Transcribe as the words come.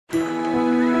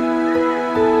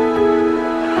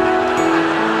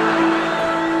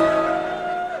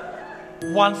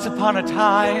Once upon a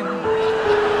time,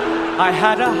 I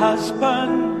had a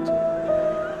husband.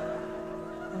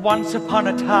 Once upon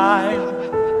a time,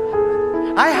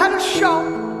 I had a shop.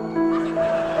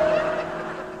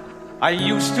 I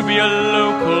used to be a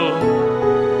local.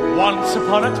 Once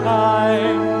upon a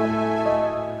time.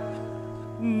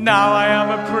 Now I am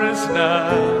a prisoner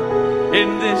in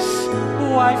this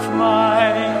wife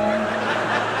mine.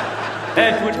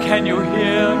 Edward, can you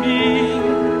hear me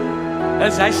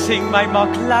as I sing my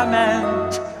mock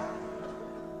lament?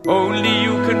 Only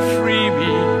you can free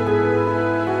me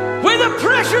with a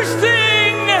precious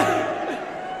thing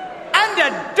and a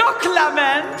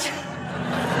doclament.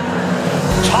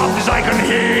 Tops, I can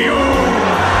hear you.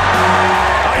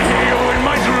 I hear you in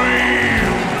my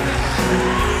dreams.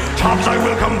 Tops, I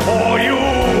will come for you.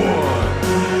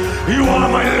 You are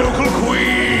my local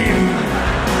queen.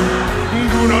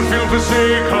 Do not feel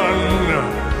forsaken.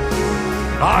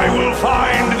 I will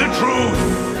find the truth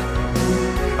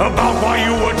about why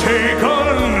you were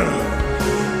taken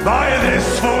by this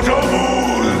photo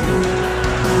booth.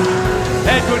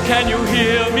 Edward, can you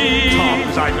hear me?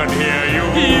 Tops, I can hear you.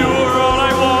 You're all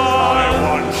I want. I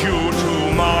want you to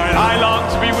my life. I long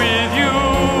to be with you.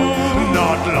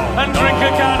 Not long. And drink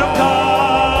a can of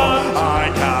cod. I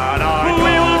cannot. We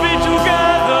will be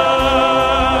together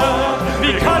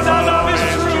because our love is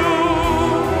true.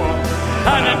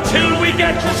 And until we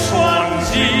get to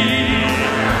Swansea,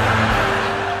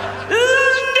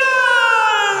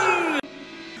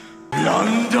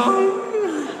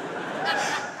 London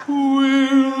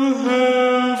will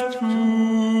have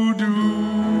to do.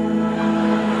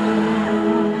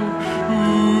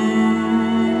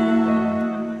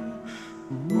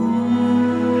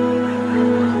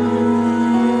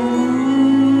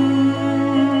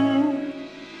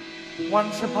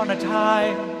 once upon a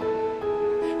time,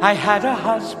 I had a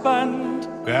husband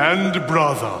And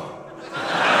brother.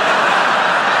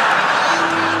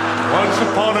 Once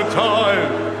upon a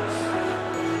time,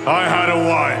 I had a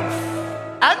wife.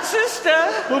 and sister.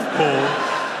 Of course.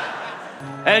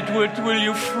 Edward, will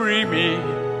you free me?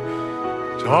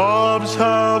 Tops,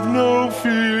 have no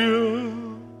fear.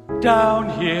 Down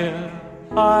here,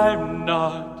 I'm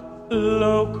not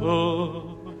local.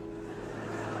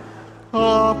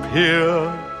 Up here,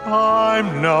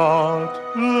 I'm not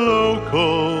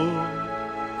local.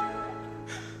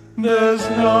 There's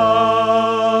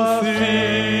nothing